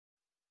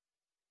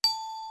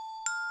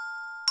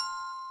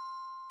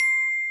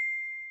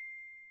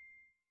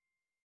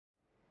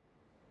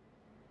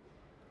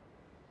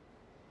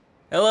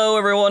Hello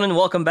everyone and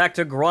welcome back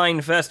to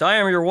Grindfest. I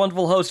am your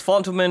wonderful host,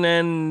 Fontaman,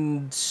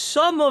 and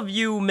some of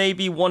you may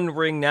be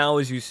wondering now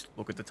as you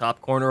look at the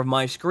top corner of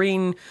my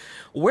screen,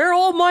 where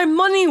all my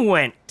money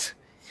went.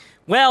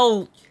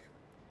 Well,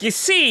 you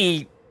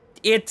see,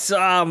 it,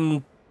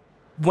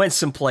 went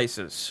some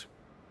places.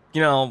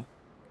 You know,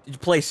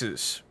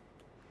 places.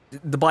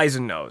 The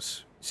Bison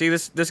knows. See,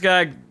 this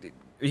guy,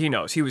 he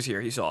knows. He was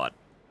here, he saw it.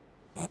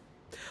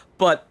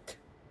 But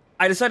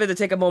I decided to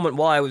take a moment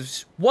while I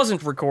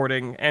wasn't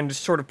recording and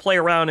just sort of play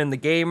around in the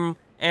game,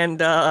 and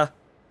I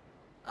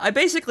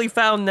basically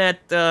found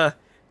that the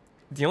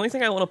only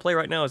thing I want to play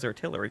right now is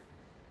artillery,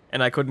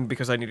 and I couldn't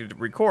because I needed to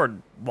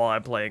record while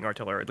I'm playing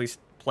artillery, at least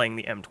playing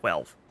the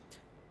M12.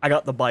 I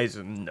got the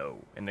Bison,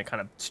 and they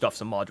kind of stuffed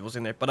some modules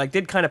in there, but I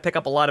did kind of pick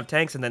up a lot of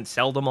tanks and then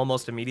sell them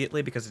almost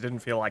immediately because I didn't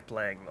feel like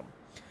playing them.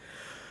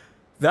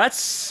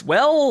 That's,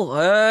 well,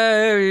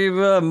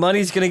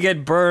 money's gonna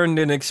get burned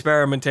in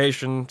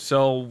experimentation,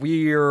 so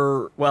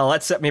well,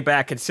 that set me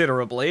back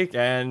considerably,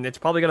 and it's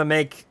probably gonna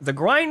make the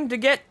grind to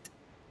get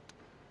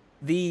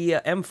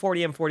the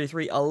M40,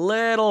 M43 a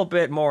little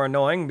bit more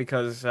annoying,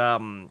 because,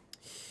 well,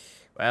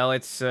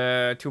 it's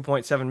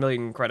 2.7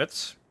 million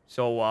credits,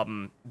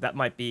 so, that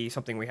might be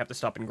something we have to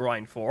stop and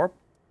grind for.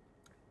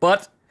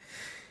 But,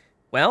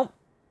 well,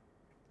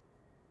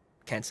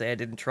 can't say I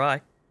didn't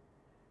try.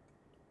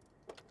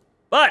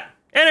 But,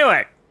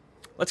 anyway,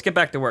 let's get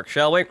back to work,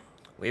 shall we?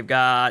 We've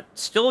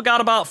still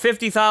got about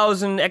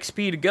 50,000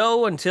 XP to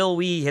go until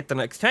we hit the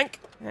next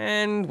tank,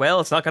 and, well,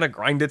 it's not gonna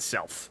grind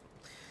itself.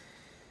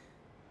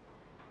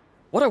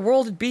 What a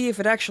world it'd be if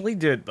it actually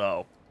did,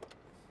 though.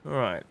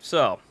 Alright,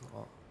 so,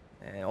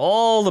 and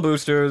all the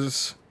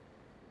boosters,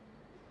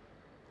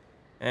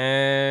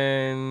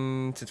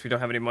 and since we don't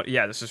have any money,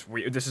 yeah, this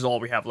is all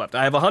we have left.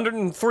 I have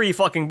 103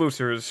 fucking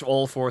boosters,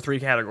 all for 3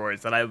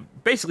 categories, that I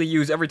basically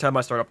use every time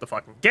I start up the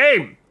fucking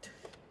game!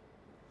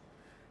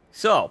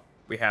 So,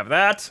 we have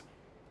that.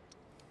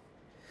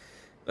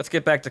 Let's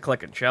get back to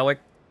clicking, shall we?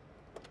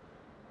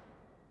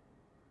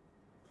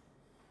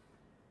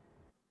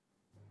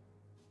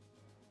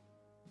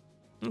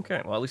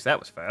 Okay, well, at least that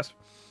was fast.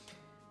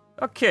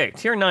 Okay,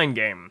 Tier 9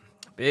 game.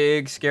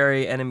 Big,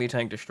 scary enemy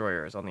tank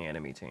destroyers on the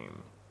enemy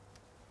team.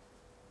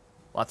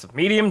 Lots of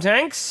medium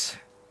tanks,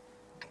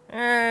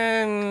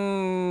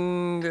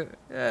 and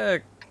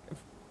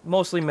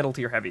mostly middle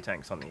tier heavy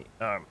tanks on the,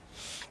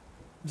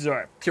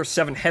 tier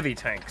 7 heavy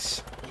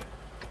tanks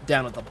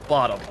down at the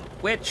bottom,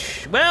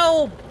 which,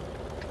 well,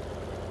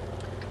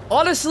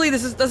 honestly,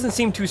 doesn't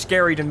seem too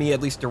scary to me,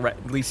 at least,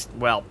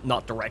 well,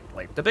 not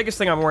directly. The biggest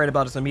thing I'm worried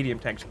about is the medium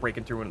tanks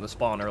breaking through into the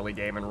spawn early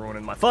game and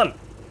ruining my fun.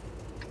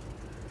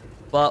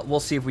 But we'll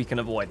see if we can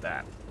avoid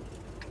that.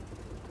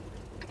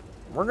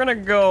 We're gonna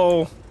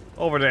go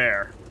over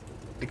there,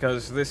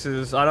 because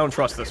I don't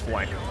trust this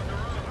flank.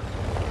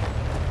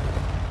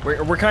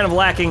 We're kind of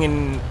lacking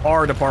in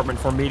our department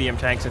for medium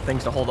tanks and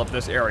things to hold up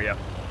this area.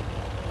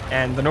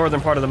 And the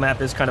northern part of the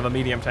map is kind of a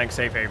medium tank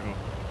safe haven.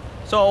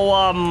 So,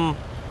 I'm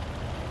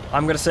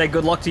gonna say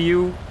good luck to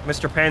you,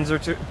 Mr.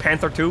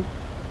 Panther 2.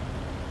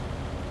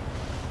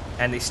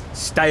 And the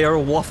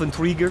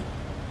Steyr-Waffenträger.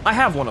 I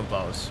have one of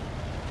those.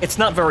 It's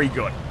not very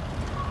good.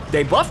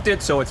 They buffed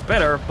it, so it's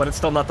better, but it's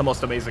still not the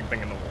most amazing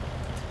thing in the world.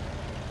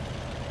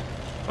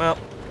 Well,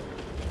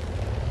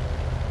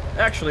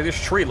 actually,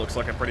 this tree looks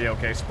like a pretty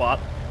okay spot.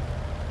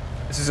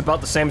 This is about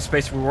the same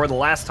space we were the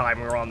last time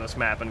we were on this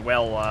map, and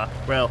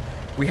well,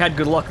 we had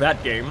good luck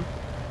that game.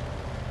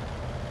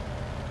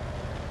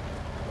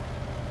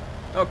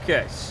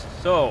 Okay,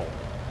 so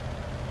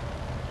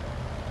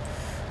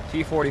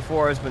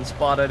T-44 has been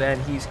spotted,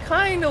 and he's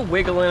kind of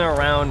wiggling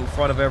around in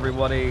front of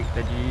everybody.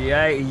 The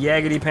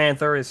Yaggedy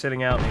Panther is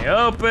sitting out in the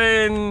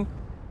open.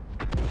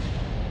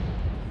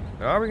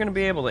 Are we going to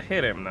be able to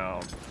hit him,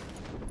 though?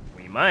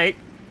 We might.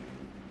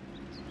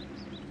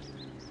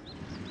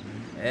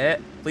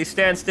 Please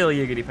stand still,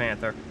 Yiggity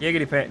Panther.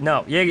 Yiggity Panther.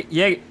 No,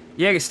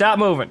 Yiggity, stop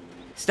moving.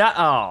 Stop.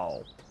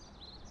 Oh.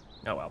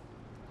 Oh, well.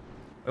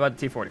 What about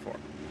the T-44?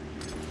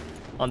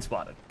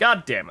 Unspotted.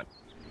 God damn it.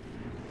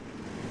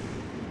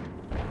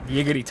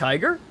 Yiggity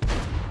Tiger?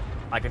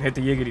 I can hit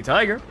the Yiggity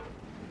Tiger.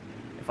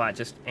 If I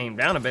just aim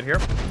down a bit here.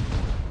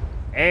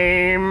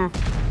 Aim.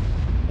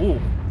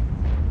 Ooh.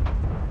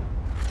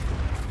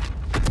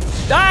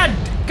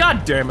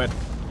 God damn it.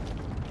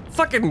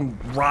 Fucking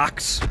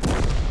rocks.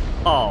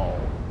 Oh.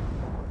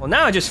 Well,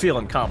 now I just feel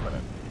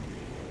incompetent.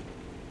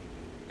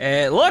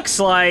 It looks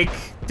like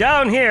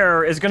down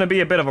here is gonna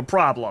be a bit of a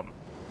problem.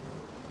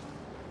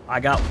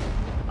 I got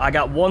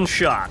one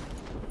shot.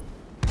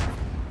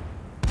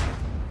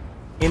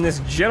 In this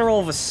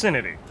general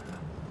vicinity.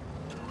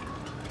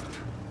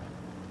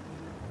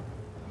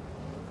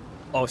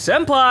 Oh,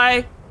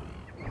 senpai!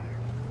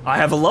 I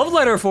have a love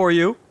letter for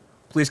you.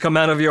 Please come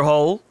out of your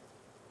hole.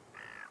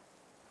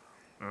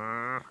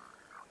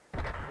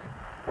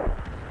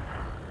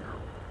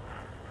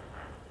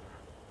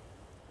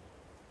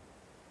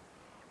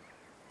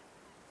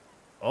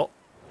 Oh,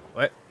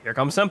 wait, here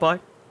comes senpai.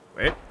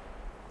 Wait.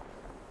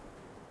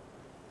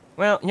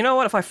 Well, you know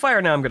what? If I fire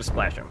now, I'm gonna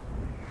splash him.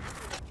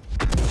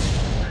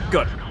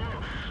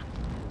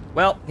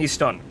 Well, he's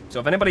stunned. So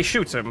if anybody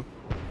shoots him...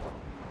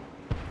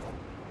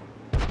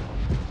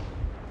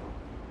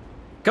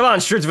 Come on,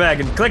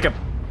 Stritzwagen, click him.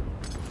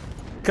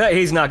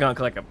 He's not gonna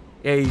click him.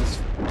 He's...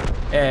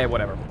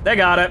 whatever. They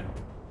got it.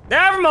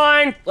 Never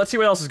mind! Let's see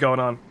what else is going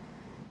on.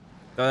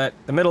 The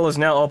middle is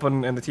now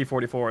open, and the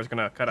T-44 is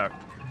gonna kind of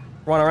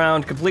run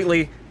around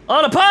completely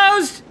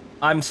unopposed!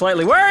 I'm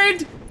slightly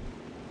worried!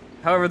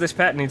 However, this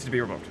Patton needs to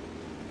be removed.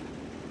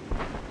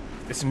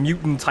 This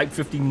mutant Type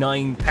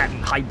 59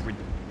 Patton hybrid.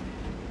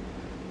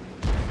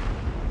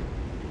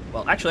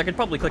 Well, actually, I could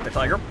probably click the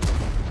Tiger.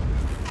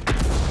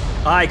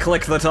 I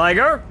click the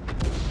Tiger!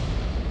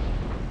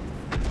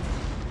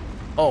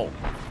 Oh.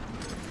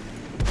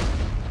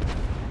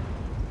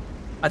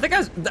 I think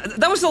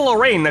that was the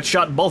Lorraine that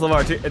shot both of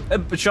our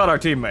shot our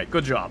teammate.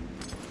 Good job.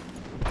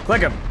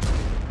 Click him.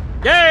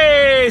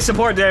 Yay!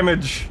 Support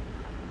damage.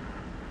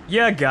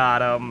 You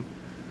got him.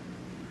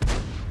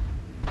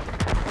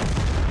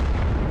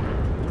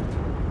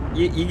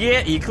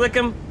 You click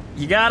him.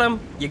 You got him.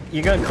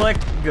 You gonna click.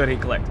 Good, he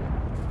clicked.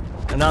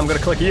 And now I'm gonna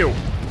click you.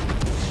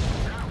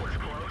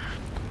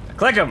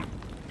 Click him.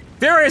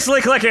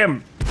 Furiously click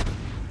him.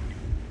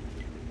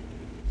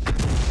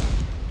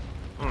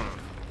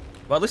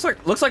 Well, it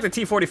looks like the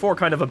T-44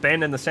 kind of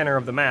abandoned the center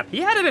of the map. He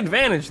had an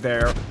advantage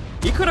there.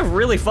 He could have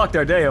really fucked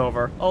our day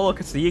over. Oh, look,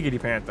 it's the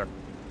Yiggity Panther.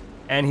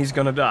 And he's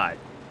gonna die.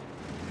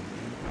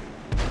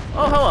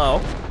 Oh, hello.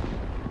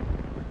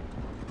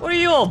 What are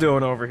you all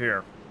doing over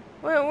here?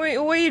 What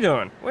are you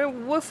doing?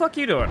 What the fuck are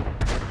you doing?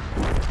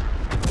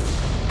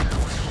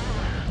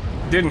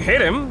 Didn't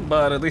hit him,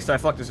 but at least I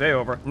fucked his day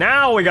over.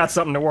 Now we got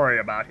something to worry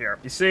about here.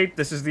 You see,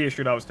 this is the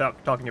issue that I was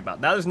talking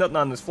about. Now there's nothing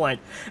on this flank,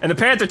 and the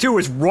Panther 2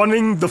 is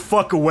running the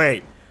fuck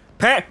away.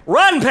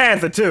 Run,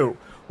 Panther 2!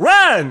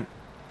 Run!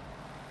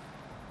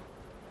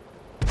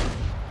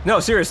 No,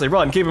 seriously,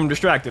 run. Keep him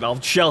distracted. I'll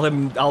shell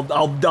him.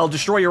 I'll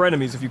destroy your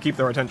enemies if you keep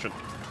their attention.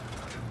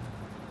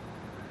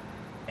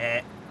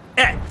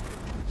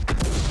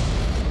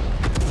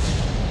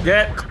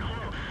 Get.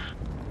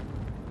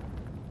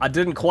 I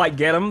didn't quite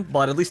get him,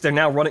 but at least they're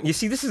now running. You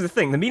see, this is the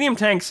thing. The medium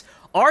tanks,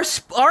 our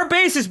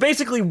base is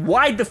basically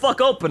wide the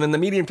fuck open, and the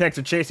medium tanks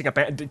are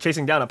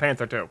chasing down a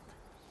Panther 2.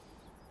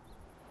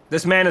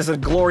 This man is a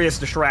glorious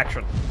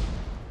distraction.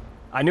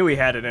 I knew he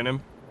had it in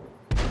him.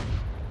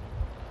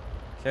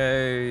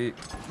 Okay.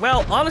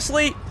 Well,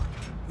 honestly,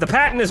 the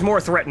Patton is more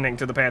threatening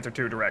to the Panther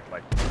 2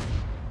 directly.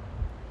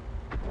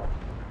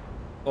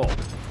 Oh,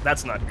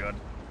 that's not good.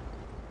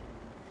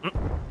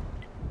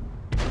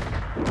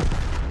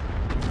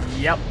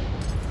 Yep.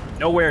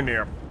 Nowhere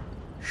near.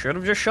 Should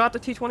have just shot the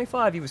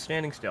T-25. He was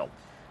standing still.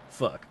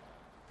 Fuck.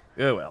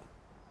 Oh well.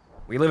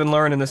 We live and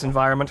learn in this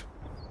environment.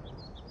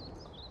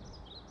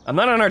 I'm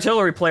not an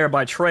artillery player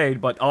by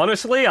trade, but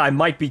honestly, I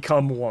might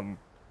become one.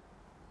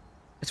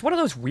 It's one of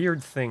those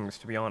weird things,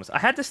 to be honest. I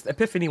had this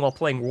epiphany while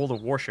playing World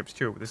of Warships,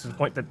 too. This is the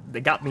point that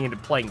they got me into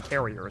playing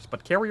carriers,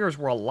 but carriers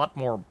were a lot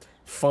more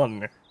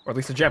fun. Or at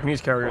least the Japanese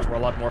carriers were a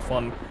lot more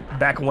fun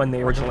back when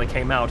they originally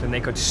came out, and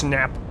they could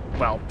snap,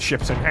 well,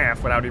 ships in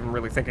half without even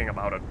really thinking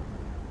about it.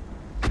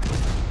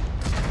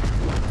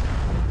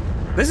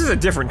 This is a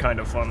different kind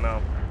of fun,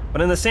 though,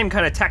 but in the same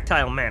kind of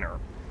tactile manner.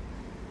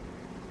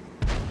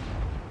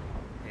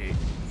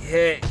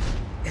 Hey,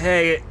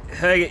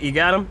 you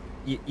got him?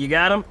 You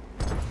got him?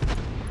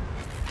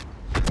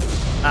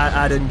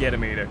 I didn't get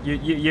him either.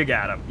 You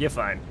got him. You're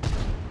fine.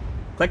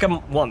 Click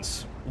him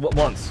once.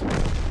 Once.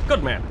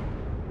 Good man.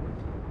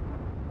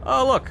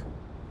 Oh, look.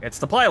 It's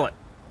the pilot.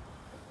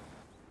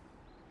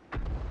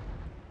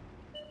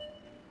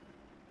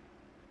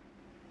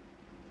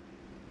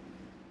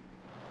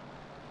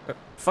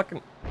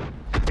 Fucking...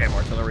 Okay, more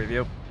artillery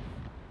view.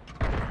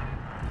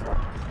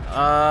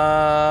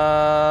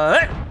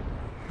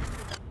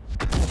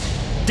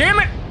 Damn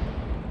it!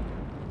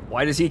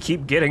 Why does he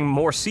keep getting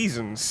more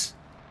seasons?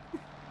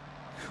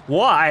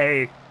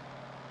 Why?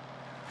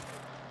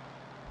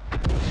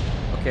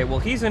 Okay, well,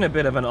 he's in a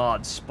bit of an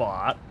odd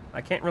spot. I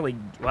can't really...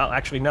 Well,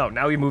 actually, no.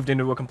 Now he moved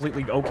into a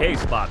completely okay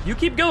spot. You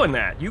keep going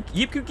that. You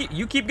keep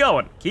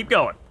going. Keep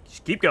going.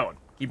 Just keep going.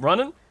 Keep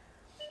running.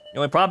 The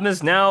only problem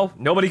is now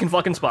nobody can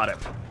fucking spot him.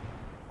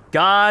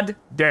 God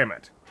damn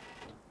it.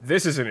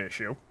 This is an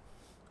issue.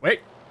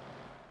 Wait.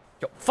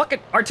 Yo, fucking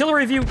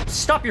artillery view,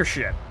 stop your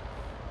shit.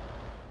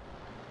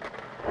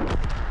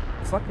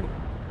 Fucking...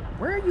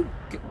 Where are you...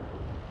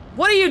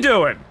 What are you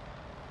doing?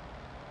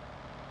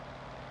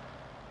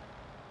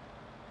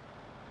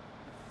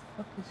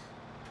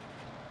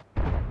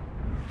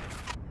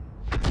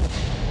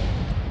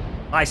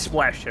 I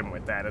splashed him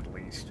with that, at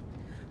least.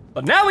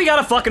 But now we got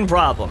a fucking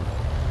problem.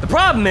 The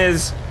problem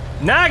is,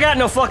 now I got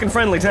no fucking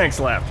friendly tanks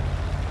left.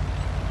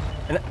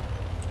 And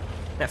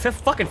that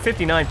fucking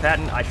 59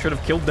 Patton, I should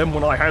have killed them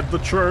when I had the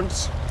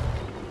chance.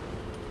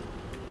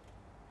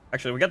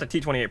 Actually, we got the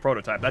T-28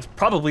 prototype. That's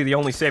probably the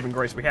only saving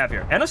grace we have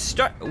here. And a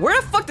where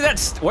the fuck did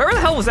where the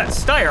hell was that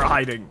Steyr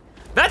hiding?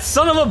 That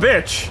son of a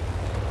bitch!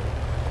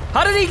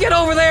 How did he get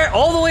over there,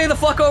 all the way the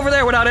fuck over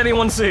there without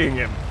anyone seeing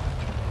him?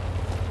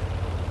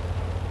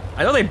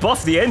 I know they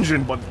buffed the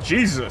engine, but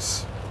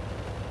Jesus.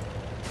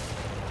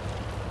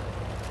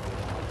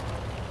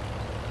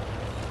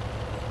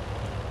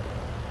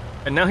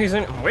 And now he's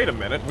in... Wait a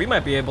minute, we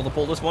might be able to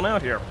pull this one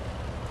out here.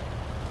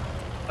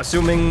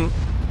 Assuming...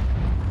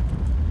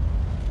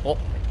 Oh.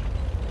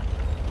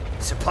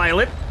 It's a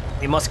pilot.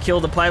 He must kill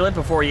the pilot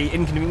before he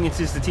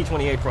inconveniences the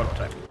T-28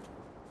 prototype.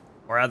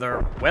 Or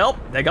rather, well,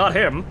 they got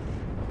him.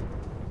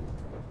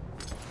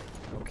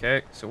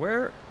 Okay, so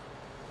where...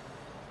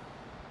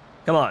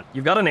 Come on,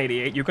 you've got an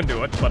 88, you can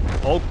do it, but...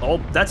 Oh,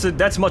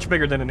 that's much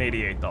bigger than an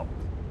 88, though.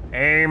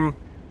 Aim!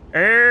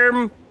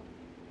 Aim!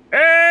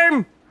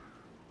 Aim!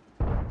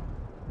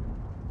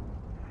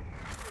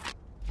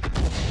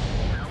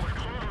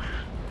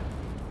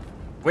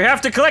 We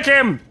have to click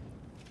him!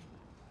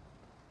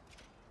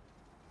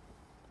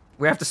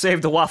 We have to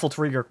save the waffle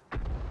trigger.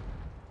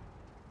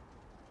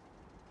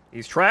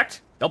 He's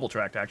tracked. Double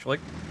tracked, actually.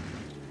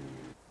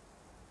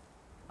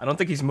 I don't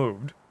think he's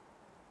moved.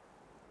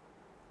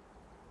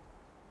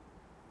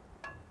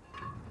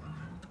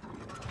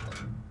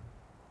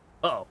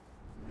 Uh-oh.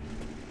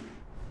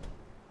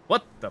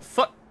 What the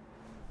fuck?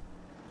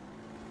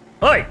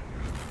 Hey!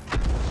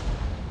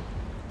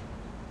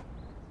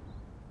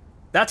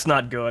 That's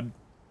not good.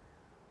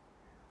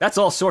 That's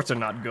all sorts of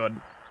not good.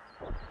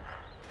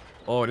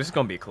 Oh, this is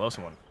gonna be a close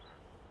one.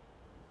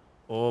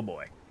 Oh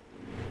boy.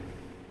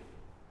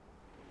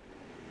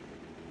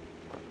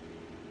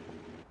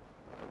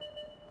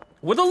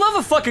 With the love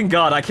of fucking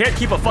God, I can't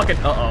keep a fucking...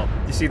 Uh-oh.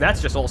 You see,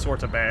 that's just all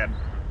sorts of bad.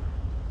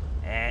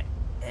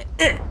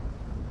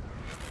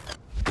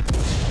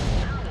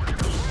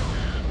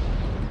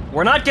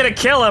 We're not gonna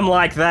kill him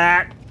like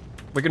that.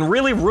 We can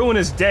really ruin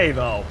his day,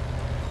 though.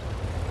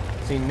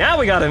 See, now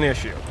we got an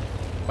issue.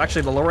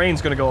 Actually, the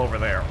Lorraine's gonna go over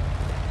there.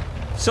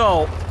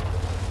 So,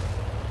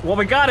 what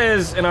we got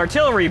is an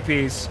artillery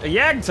piece, a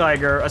Yag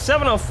Tiger, a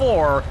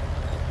 704,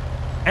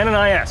 and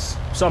an IS.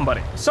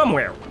 Somebody.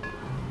 Somewhere.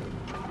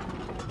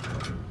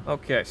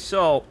 Okay,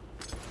 so...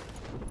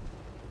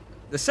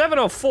 The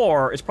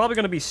 704 is probably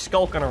gonna be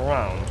skulking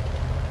around.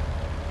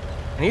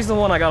 And he's the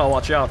one I gotta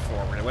watch out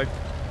for, really.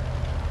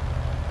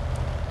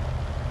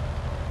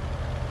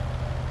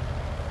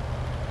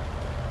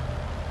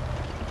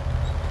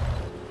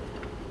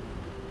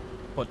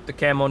 Put the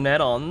camo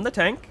net on the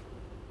tank.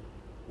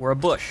 We're a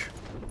bush.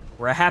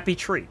 We're a happy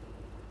tree.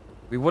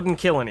 We wouldn't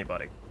kill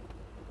anybody.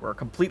 We're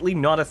completely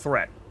not a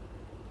threat.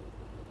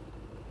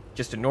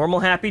 Just a normal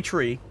happy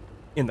tree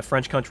in the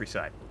French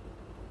countryside.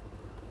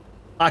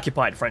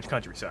 Occupied French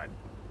countryside.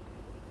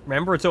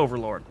 Remember, it's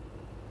Overlord.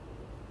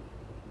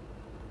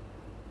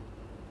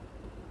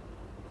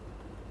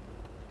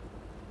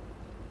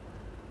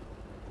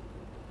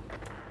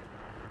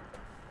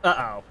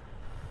 Uh-oh.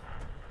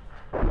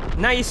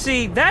 Now, you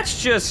see,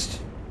 that's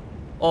just...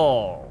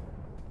 Oh.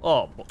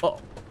 Oh. Uh-oh.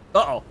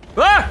 Uh-oh.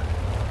 Ah!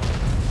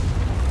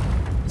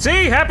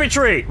 See? Happy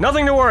tree.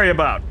 Nothing to worry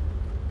about.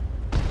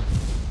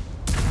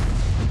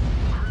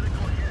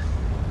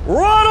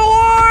 Run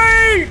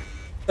away!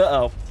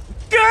 Uh-oh.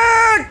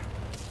 Good!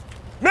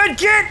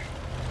 Medkit!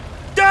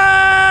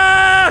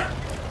 Ah!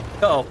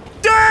 Uh-oh.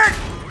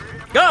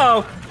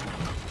 Uh-oh.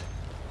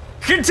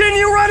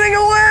 Continue running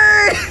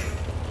away!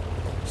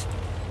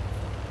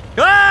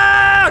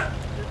 Ah!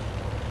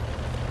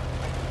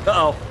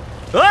 Uh-oh.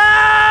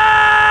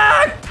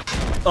 Ah!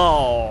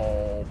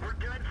 Oh. We're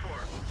good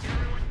for.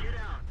 Everyone get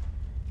out.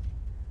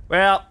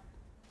 Well,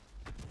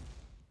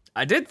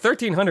 I did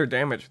 1,300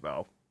 damage,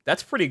 though.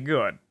 That's pretty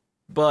good.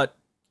 But,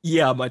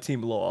 yeah, my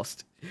team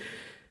lost.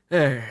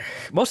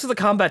 Most of the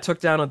combat took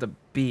down at the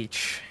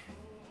beach.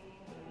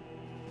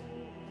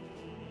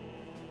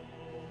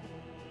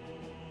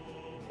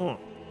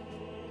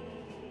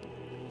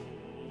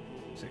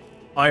 See,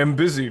 I am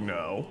busy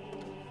now.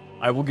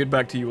 I will get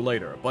back to you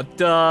later. But,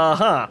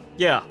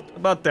 yeah,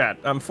 about that.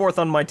 I'm 4th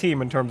on my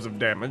team in terms of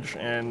damage,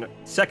 and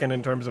 2nd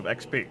in terms of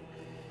XP.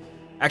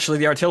 Actually,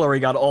 the artillery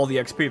got all the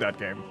XP that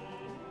game.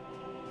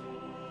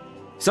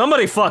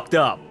 Somebody fucked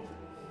up.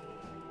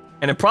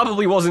 And it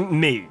probably wasn't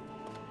me.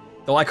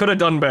 Though I could have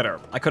done better.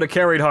 I could have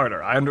carried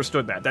harder. I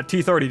understood that. That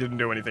T-30 didn't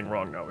do anything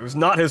wrong, though. It was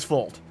not his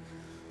fault.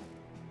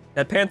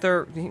 That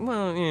Panther...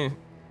 Well, yeah.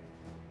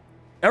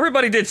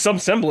 Everybody did some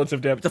semblance of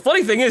damage. The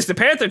funny thing is, the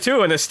Panther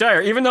 2 and the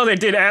Steyr, even though they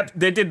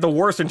did the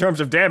worst in terms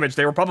of damage,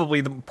 they were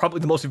probably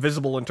the most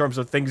visible in terms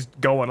of things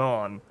going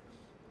on.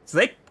 So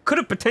they could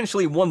have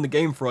potentially won the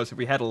game for us if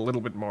we had a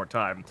little bit more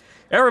time.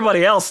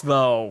 Everybody else,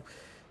 though,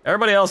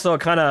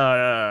 kind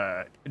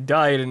of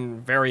died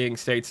in varying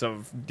states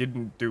of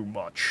didn't do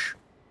much.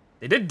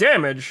 They did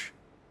damage,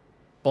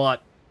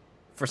 but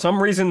for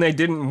some reason they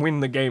didn't win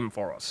the game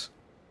for us.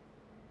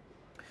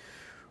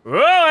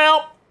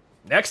 Well,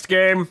 next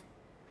game.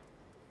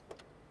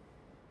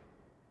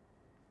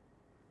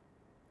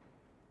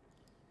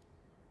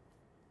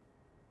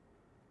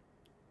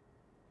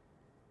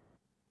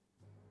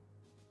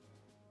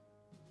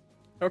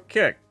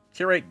 Okay,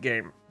 tier 8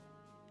 game. A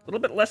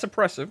little bit less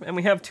oppressive, and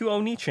we have 2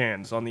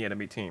 Oni-chans on the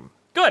enemy team.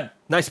 Good!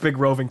 Nice big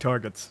roving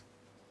targets.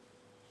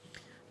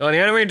 Now, the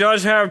enemy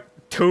does have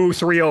 2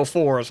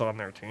 304s on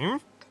their team.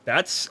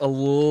 That's a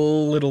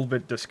little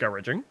bit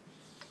discouraging.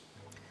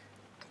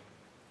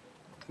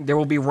 There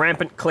will be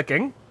rampant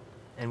clicking.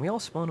 And we all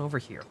spawn over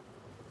here.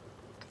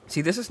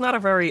 See, this is not a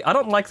very... I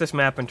don't like this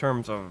map in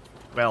terms of,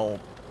 well,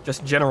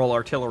 just general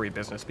artillery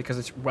business, because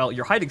it's, well,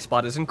 your hiding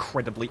spot is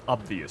incredibly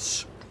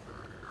obvious.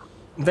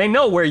 They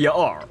know where you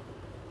are.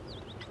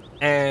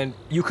 And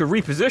you could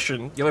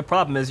reposition. The only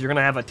problem is you're going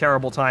to have a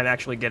terrible time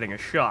actually getting a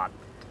shot.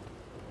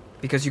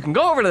 Because you can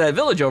go over to that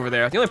village over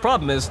there. The only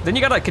problem is, then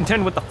you got to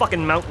contend with the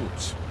fucking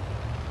mountains.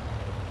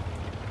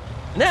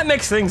 And that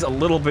makes things a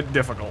little bit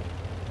difficult.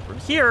 But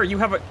here, you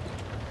have a...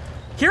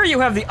 Here you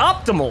have the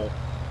optimal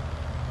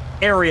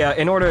area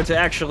in order to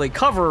actually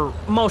cover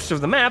most of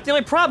the map. The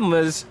only problem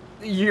is,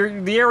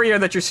 the area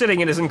that you're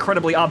sitting in is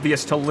incredibly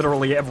obvious to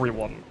literally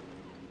everyone.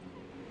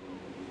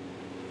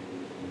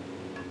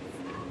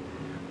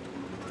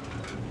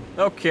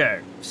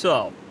 Okay,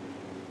 so...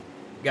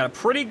 got a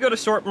pretty good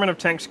assortment of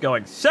tanks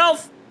going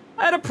south,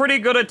 and a pretty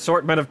good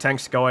assortment of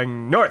tanks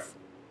going north.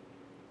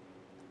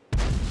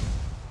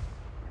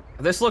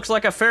 This looks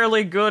like a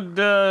fairly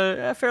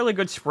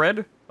good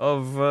spread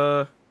of,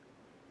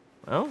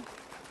 well,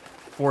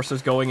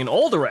 forces going in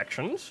all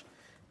directions,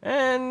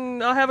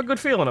 and I have a good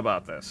feeling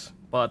about this.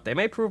 But they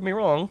may prove me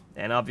wrong,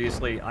 and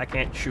obviously I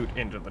can't shoot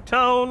into the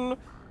town.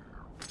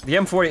 The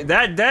M40,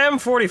 that damn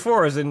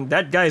 44 is in,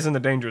 that guy's in the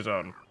danger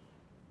zone.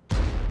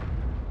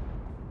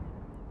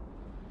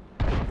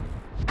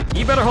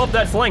 You better hope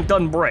that flank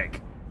doesn't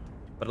break.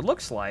 But it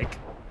looks like,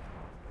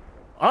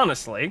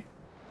 honestly,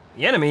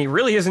 the enemy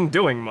really isn't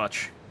doing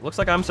much. Looks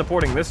like I'm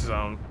supporting this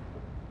zone.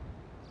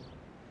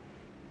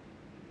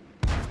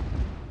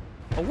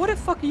 But what the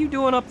fuck are you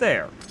doing up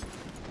there?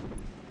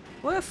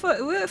 What the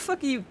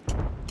fuck are you...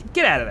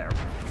 Get out of there.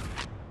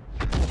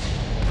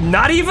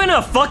 Not even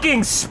a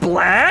fucking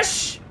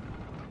splash?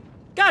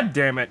 God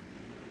damn it.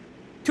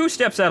 2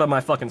 steps out of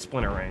my fucking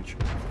splinter range.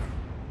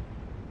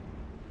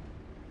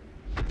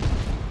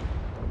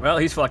 Well,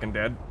 he's fucking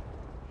dead.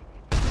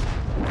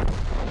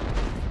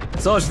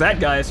 So is that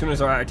guy as soon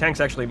as our tanks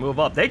actually move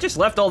up. They just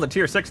left all the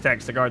tier 6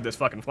 tanks to guard this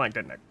fucking flank,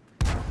 didn't they?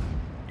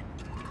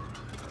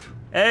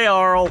 Hey,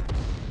 Arl.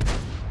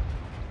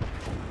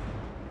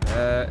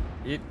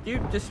 You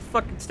just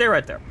fucking stay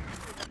right there.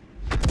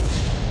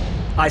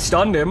 I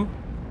stunned him.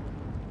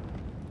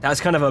 That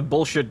was kind of a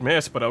bullshit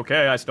miss, but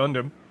okay, I stunned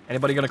him.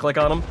 Anybody gonna click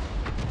on him?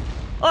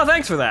 Oh,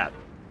 thanks for that.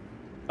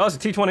 Oh, it's a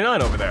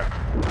T92 over there.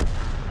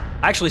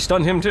 I actually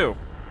stunned him too.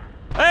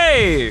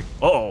 Hey!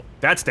 Uh-oh,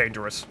 that's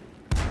dangerous.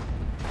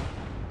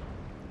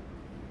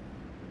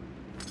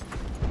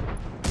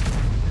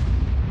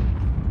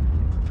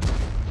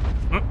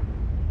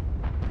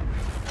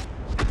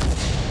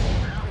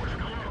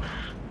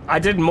 I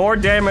did more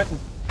damage.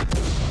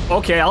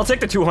 Okay, I'll take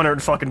the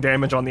 200 fucking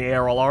damage on the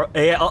ARL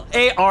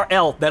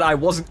that I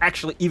wasn't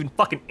actually even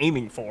fucking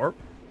aiming for.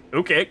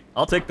 Okay,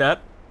 I'll take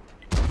that.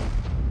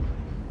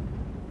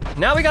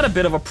 Now we got a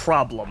bit of a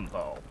problem,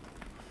 though.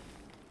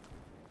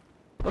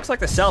 Looks like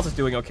the South is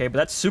doing okay, but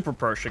that super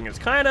Pershing is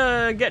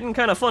kinda getting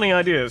kinda funny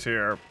ideas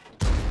here.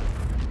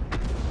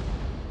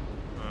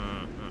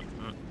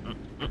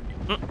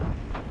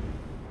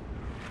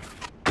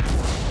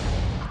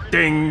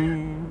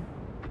 Ding!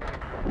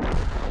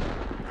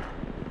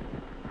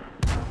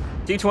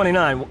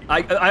 T29,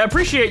 I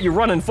appreciate you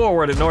running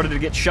forward in order to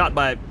get shot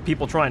by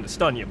people trying to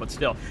stun you, but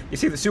still. You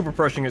see the super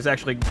Pershing is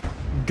actually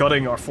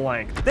gutting our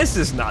flank. This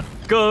is not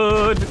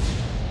good!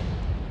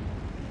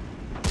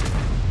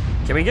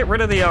 Can we get rid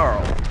of the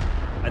Jarl?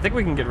 I think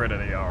we can get rid of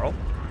the Jarl.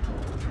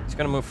 He's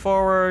gonna move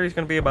forward, he's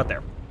gonna be about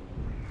there.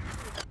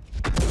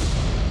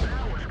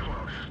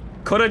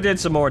 Coulda did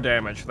some more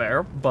damage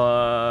there,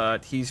 but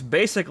he's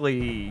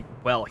basically,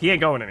 well, he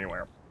ain't going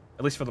anywhere.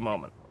 At least for the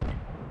moment.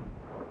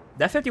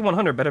 That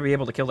 5100 better be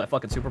able to kill that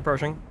fucking super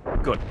Pershing.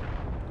 Good.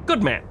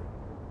 Good man.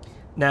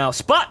 Now,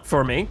 spot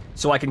for me,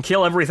 so I can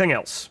kill everything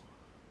else.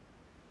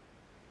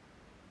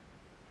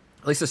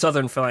 At least the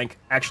southern flank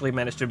actually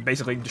managed to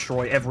basically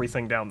destroy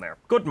everything down there.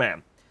 Good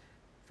man.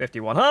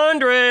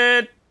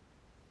 5100!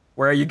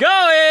 Where are you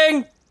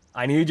going?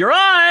 I need your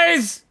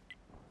eyes!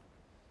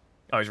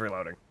 Oh, he's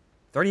reloading.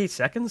 38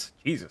 seconds?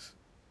 Jesus.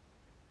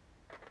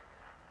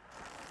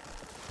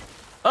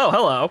 Oh,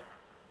 hello.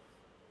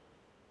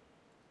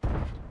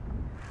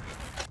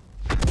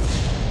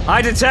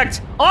 I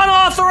detect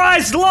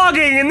unauthorized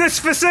logging in this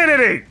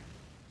vicinity!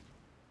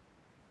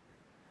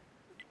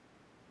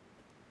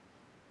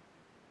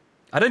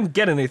 I didn't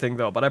get anything,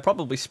 though, but I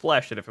probably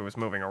splashed it if it was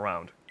moving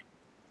around.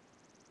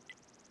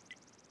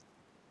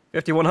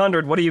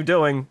 5100, what are you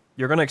doing?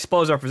 You're gonna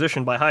expose our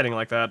position by hiding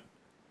like that.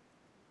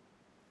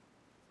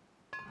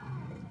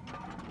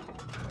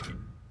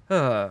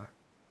 To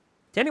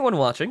anyone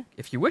watching,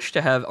 if you wish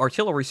to have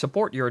artillery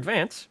support your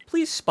advance,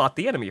 please spot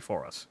the enemy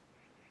for us.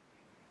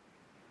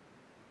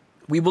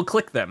 We will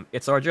click them.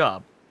 It's our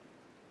job.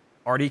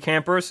 RD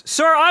campers?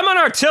 Sir, I'm an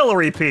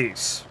artillery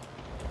piece!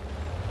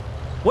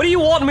 What do you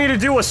want me to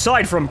do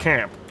aside from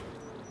camp?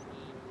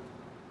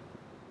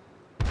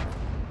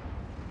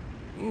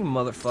 You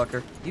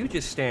motherfucker. You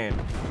just stand.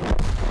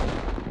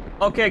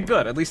 Okay,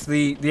 good. At least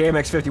the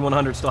AMX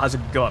 5100 still has a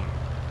gun.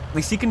 At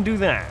least he can do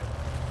that.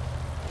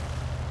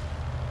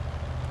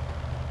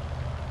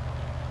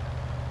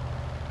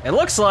 It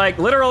looks like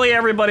literally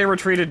everybody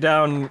retreated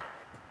down,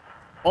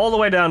 all the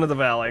way down to the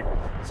valley.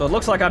 So it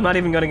looks like I'm not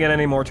even gonna get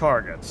any more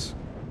targets.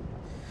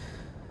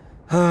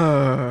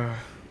 Well,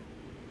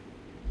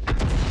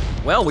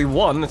 we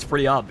won, it's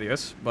pretty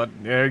obvious, but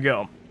there you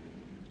go.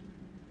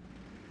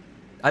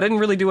 I didn't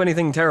really do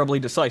anything terribly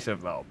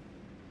decisive, though.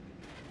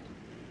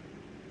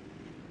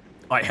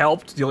 I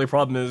helped, the only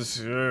problem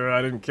is,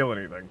 I didn't kill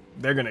anything.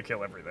 They're gonna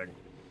kill everything.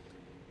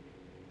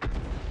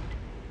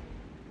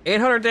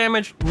 800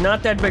 damage,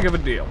 not that big of a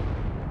deal.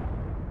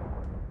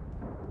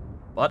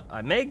 But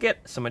I may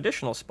get some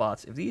additional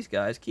spots if these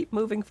guys keep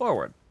moving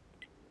forward.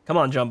 Come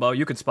on, Jumbo,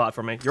 you can spot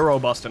for me. You're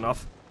robust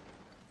enough.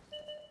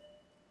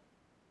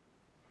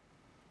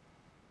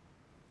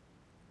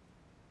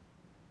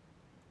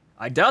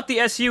 I doubt the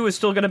SU is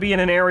still going to be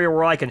in an area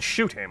where I can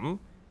shoot him.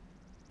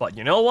 But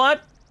you know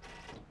what?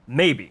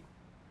 Maybe.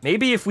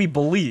 Maybe if we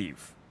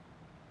believe,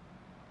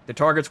 the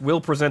targets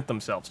will present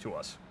themselves to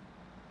us.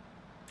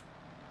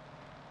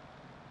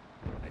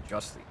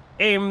 Adjust the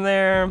aim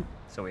there.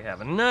 So we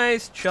have a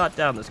nice shot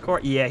down this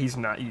court. Yeah, he's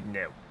not.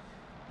 No.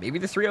 Maybe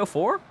the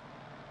 304?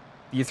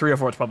 The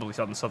 304 is probably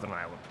on the Southern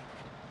Island.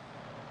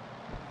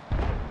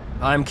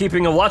 I'm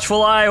keeping a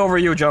watchful eye over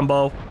you,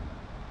 Jumbo.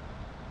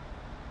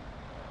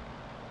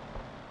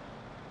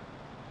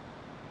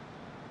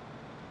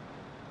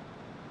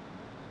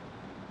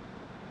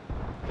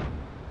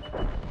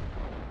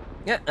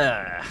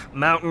 Yeah,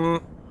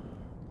 mountain.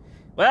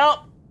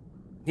 Well,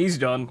 he's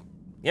done.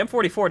 The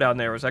M44 down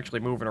there is actually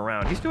moving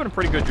around. He's doing a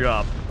pretty good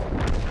job.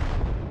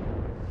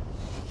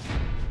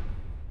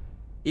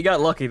 He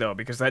got lucky, though,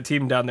 because that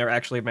team down there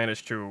actually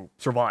managed to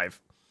survive.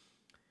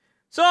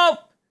 So,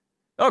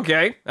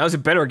 okay, that was a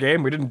better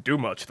game. We didn't do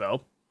much,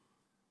 though.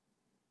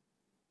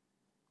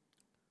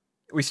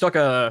 We stuck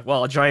a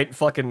giant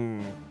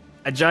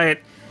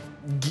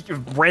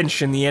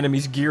wrench in the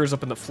enemy's gears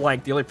up in the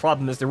flank. The only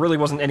problem is there really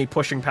wasn't any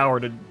pushing power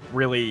to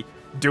really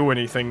do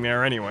anything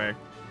there anyway.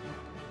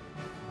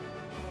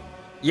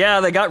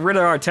 Yeah, they got rid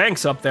of our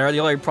tanks up there. The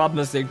only problem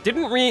is they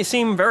didn't really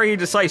seem very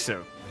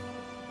decisive.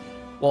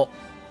 Well,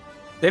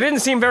 they didn't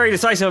seem very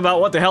decisive about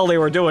what the hell they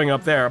were doing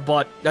up there,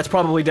 but that's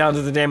probably down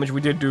to the damage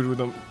we did do to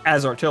them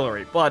as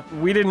artillery. But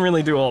we didn't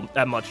really do all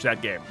that much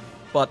that game.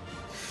 But,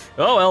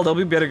 oh well, there'll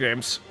be better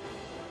games.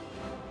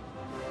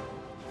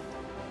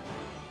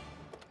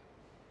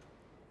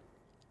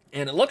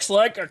 And it looks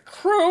like our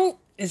crew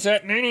is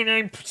at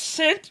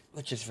 99%,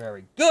 which is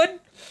very good.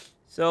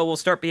 So we'll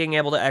start being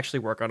able to actually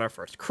work on our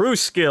first crew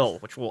skill,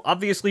 which will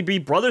obviously be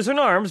Brothers in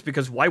Arms,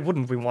 because why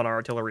wouldn't we want our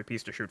artillery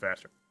piece to shoot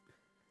faster?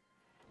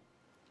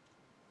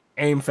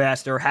 Aim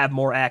faster, have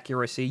more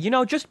accuracy, you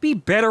know, just be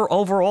better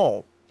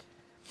overall.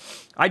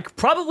 I'd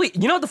probably,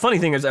 you know what the funny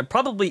thing is,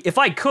 if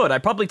I could,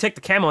 I'd probably take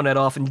the camo net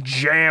off and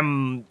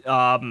jam,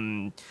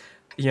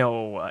 you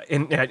know,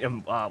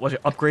 what's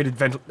it, upgraded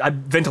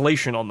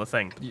ventilation on the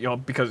thing, you know,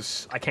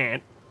 because I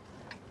can't.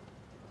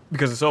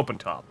 Because it's open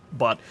top.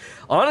 But,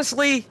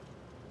 honestly,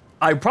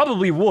 I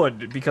probably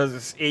would,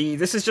 because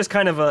this is just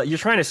kind of a, you're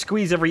trying to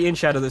squeeze every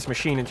inch out of this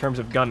machine in terms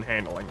of gun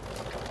handling.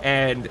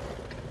 And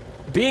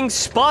being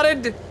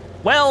spotted,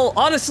 well,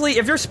 honestly,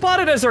 if you're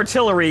spotted as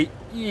artillery,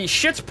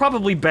 shit's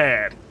probably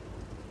bad.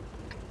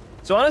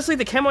 So honestly,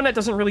 the camo net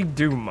doesn't really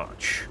do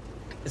much.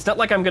 It's not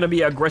like I'm gonna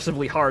be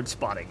aggressively hard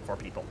spotting for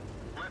people.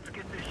 Let's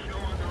get this show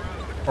on the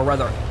road. Or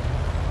rather,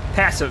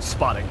 passive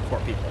spotting for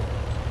people.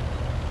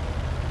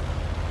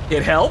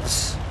 It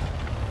helps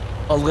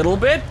a little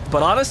bit,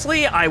 but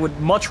honestly, I would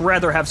much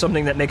rather have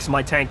something that makes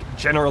my tank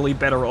generally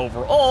better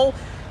overall,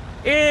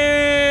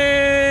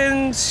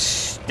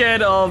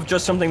 instead of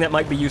just something that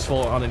might be useful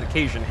on an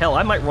occasion. Hell,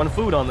 I might run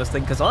food on this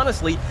thing, because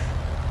honestly,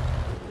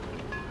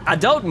 I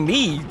don't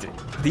need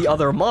the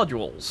other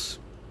modules.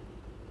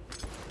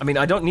 I mean,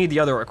 I don't need the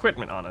other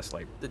equipment,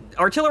 honestly.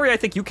 Artillery, I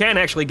think you can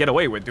actually get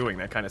away with doing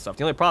that kind of stuff.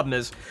 The only problem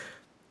is,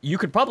 you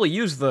could probably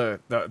use the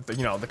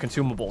you know, the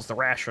consumables, the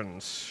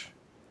rations.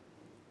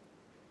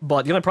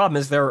 But the only problem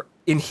is they're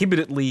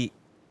inhibitedly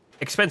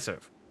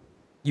expensive.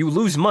 You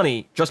lose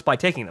money just by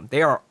taking them.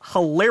 They are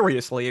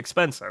hilariously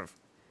expensive.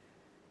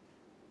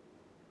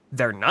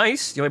 They're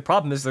nice. The only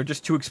problem is they're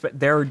just too expensive.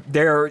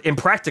 They're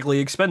impractically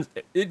expensive.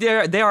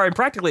 They are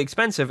impractically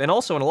expensive, and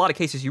also in a lot of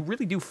cases you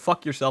really do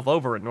fuck yourself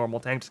over in normal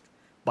tanks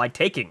by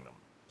taking them.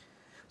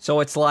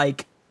 So it's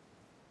like,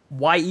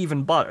 why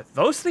even bother?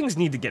 Those things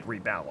need to get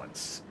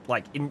rebalanced.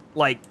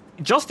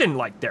 Just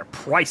in their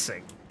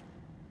pricing.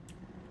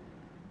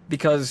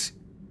 Because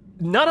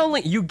not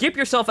only you gip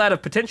yourself out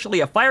of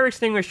potentially a fire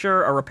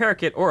extinguisher, a repair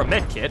kit, or a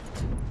med kit,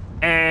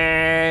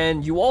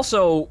 and you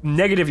also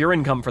negative your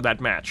income for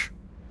that match.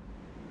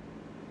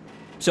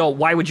 So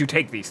why would you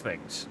take these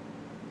things?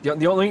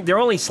 They're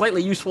only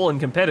slightly useful in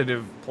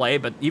competitive play,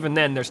 but even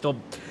then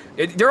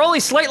they're only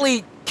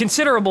slightly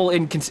considerable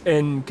in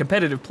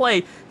competitive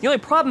play. The only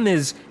problem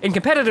is, in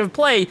competitive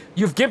play,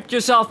 you've gimped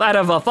yourself out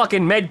of a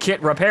fucking med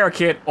kit, repair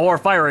kit, or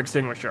fire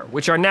extinguisher,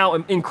 which are now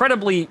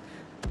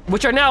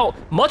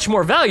much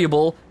more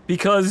valuable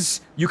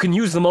because you can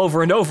use them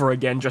over and over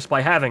again just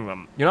by having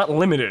them. You're not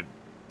limited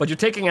but you're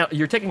taking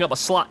up a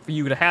slot for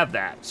you to have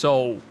that.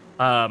 So,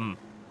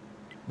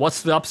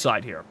 what's the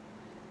upside here?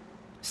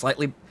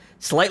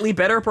 Slightly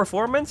better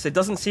performance? It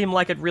doesn't seem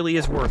like it really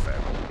is worth it.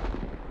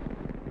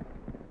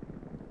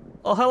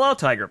 Oh, hello,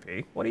 Tiger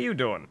P. What are you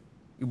doing?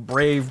 You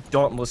brave,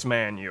 dauntless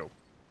man, you.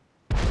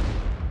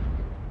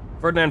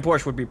 Ferdinand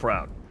Porsche would be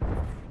proud.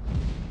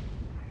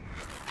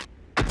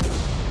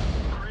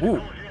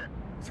 Ooh,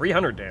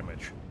 300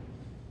 damage.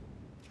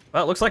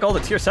 Well, it looks like all the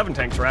tier 7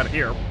 tanks are out of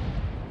here.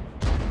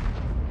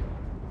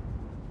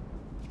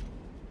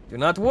 Do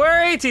not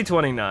worry,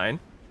 T29.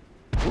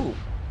 Ooh,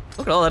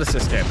 look at all that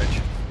assist damage.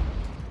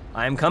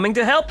 I am coming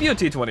to help you,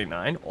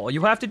 T29. All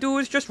you have to do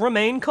is just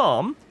remain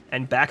calm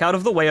and back out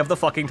of the way of the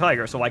fucking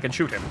tiger so I can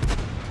shoot him.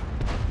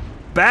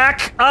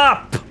 Back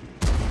up!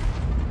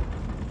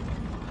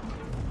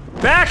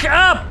 Back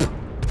up!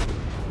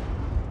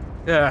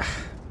 Ugh.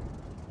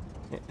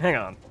 Hang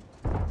on.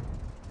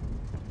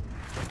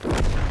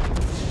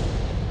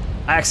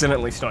 I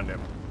accidentally stunned him.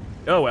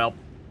 Oh well.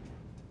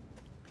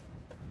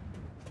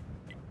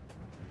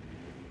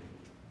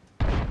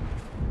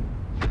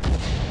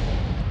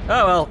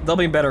 Oh well, there'll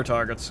be better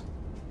targets.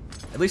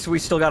 At least we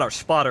still got our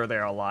spotter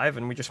there alive,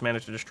 and we just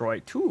managed to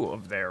destroy 2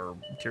 of their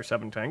tier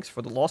 7 tanks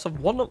for the loss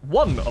of one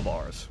of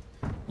ours.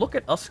 Look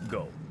at us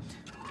go.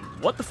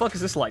 What the fuck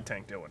is this light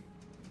tank doing?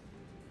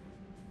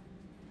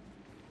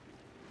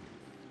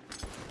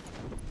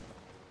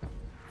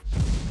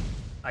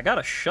 I got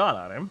a shot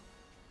on him,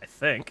 I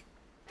think.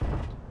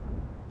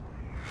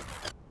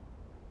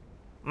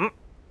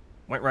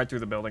 Went right through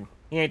the building.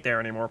 He ain't there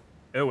anymore.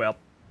 Oh well.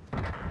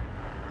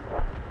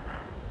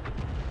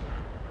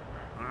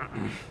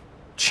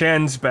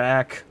 Chen's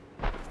back.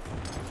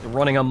 They're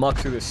running amok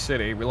through the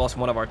city. We lost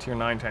one of our tier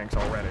 9 tanks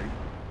already.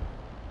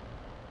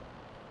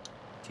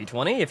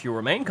 T20, if you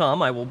remain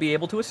calm, I will be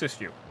able to assist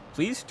you.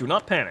 Please do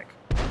not panic.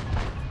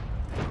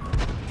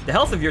 The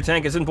health of your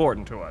tank is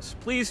important to us.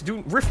 Please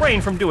do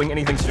refrain from doing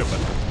anything stupid.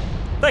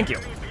 Thank you.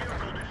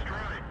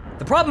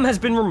 The problem has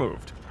been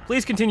removed.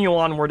 Please continue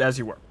onward as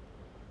you were.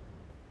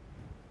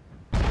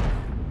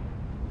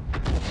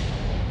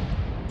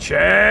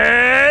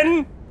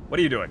 Chen! What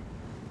are you doing?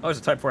 Oh, there's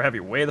a Type 4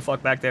 Heavy way the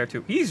fuck back there,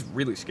 too. He's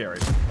really scary.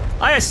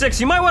 IS-6,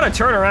 you might want to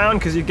turn around,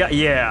 because you've got...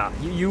 Yeah.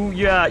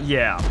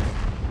 Yeah.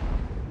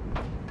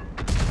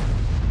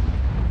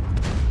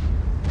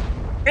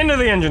 Into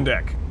the engine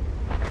deck.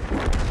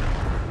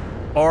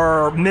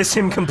 Or miss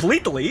him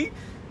completely,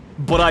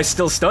 but I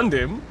still stunned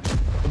him.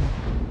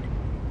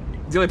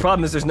 The only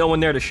problem is there's no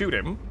one there to shoot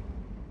him.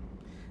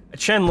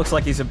 Chen looks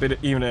like he's a bit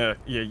even a...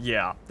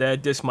 Yeah,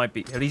 this might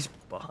be... He's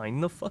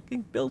behind the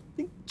fucking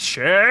building.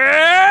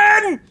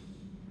 Chen!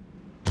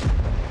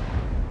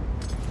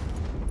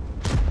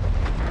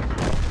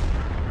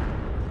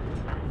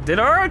 Did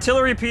our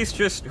artillery piece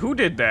just... Who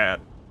did that?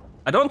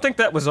 I don't think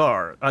that was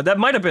ours. That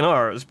might have been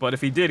ours, but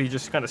if he did, he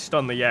just kind of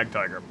stunned the Yag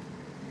Tiger.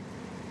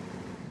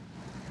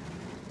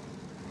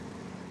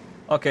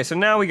 Okay, so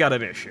now we got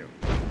an issue.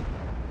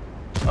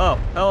 Oh,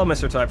 hello,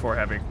 Mr. Type 4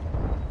 Heavy.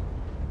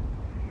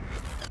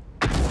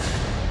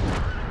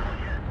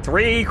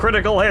 3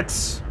 critical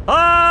hits.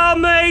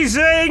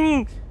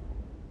 Amazing!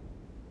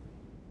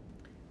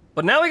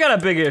 But now we got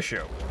a big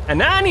issue. And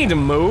now I need to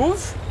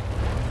move.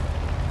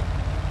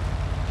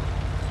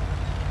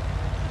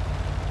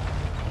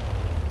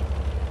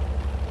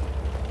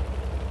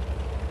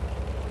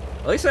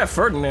 At least that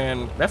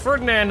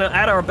Ferdinand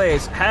at our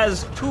base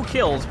has 2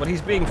 kills, but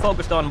he's being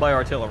focused on by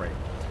artillery.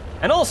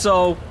 And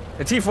also,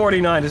 the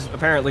T-49 is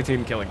apparently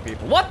team killing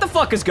people. What the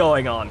fuck is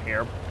going on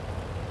here?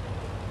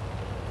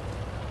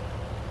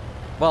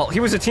 Well, he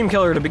was a team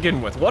killer to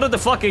begin with. What did the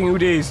fucking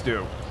Udays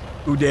do?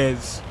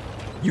 Udays.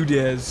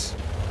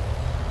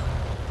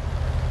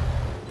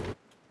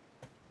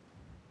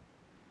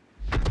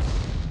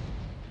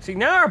 See,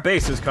 now our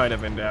base is kind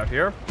of in doubt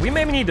here. We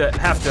maybe need to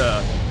have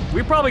to...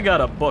 We probably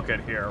gotta book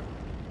it here.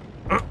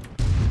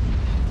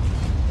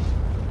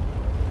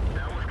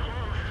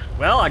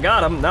 Well, I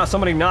got him. Now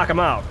somebody knock him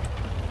out.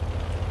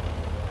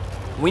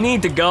 We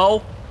need to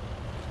go.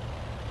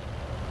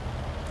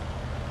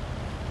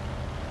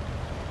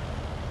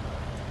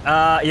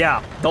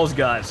 Yeah, those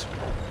guys.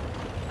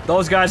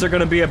 Those guys are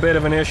gonna be a bit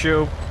of an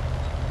issue.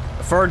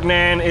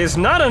 Ferdinand is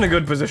not in a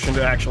good position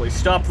to actually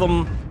stop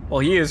them.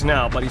 Well, he is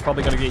now, but he's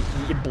probably gonna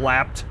get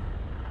blapped.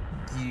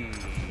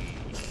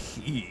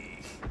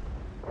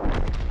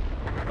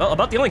 Well,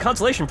 about the only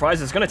consolation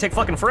prize is gonna take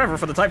fucking forever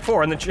for the Type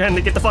 4 and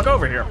to get the fuck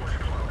over here.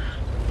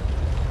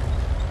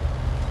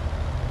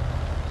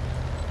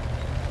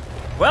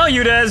 Well,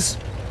 Udez,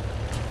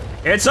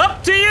 it's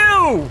up to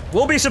you!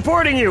 We'll be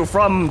supporting you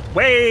from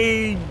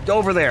way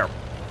over there.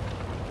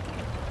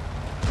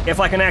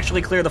 If I can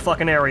actually clear the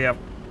fucking area.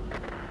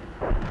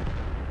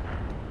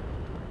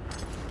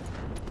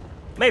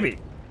 Maybe.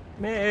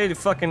 Maybe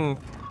fucking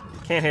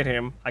can't hit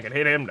him. I can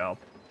hit him though.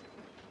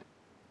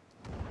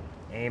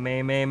 Aim.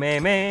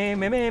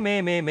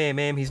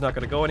 He's not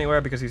gonna go anywhere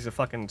because he's a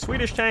fucking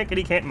Swedish tank and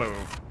he can't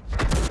move.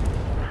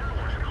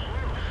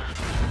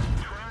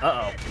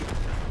 Uh-oh.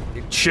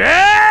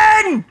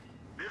 Chen!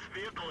 This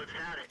vehicle has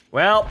had it.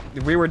 Well,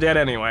 we were dead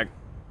anyway.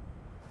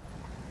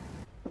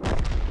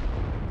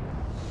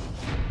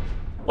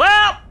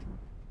 Well,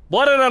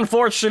 what an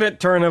unfortunate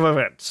turn of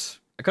events.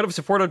 I could have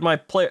supported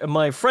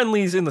my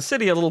friendlies in the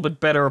city a little bit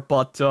better,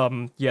 but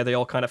yeah, they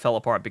all kind of fell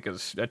apart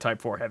because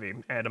Type 4 Heavy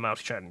and a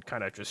Mouse Chen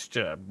kind of just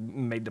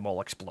made them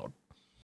all explode.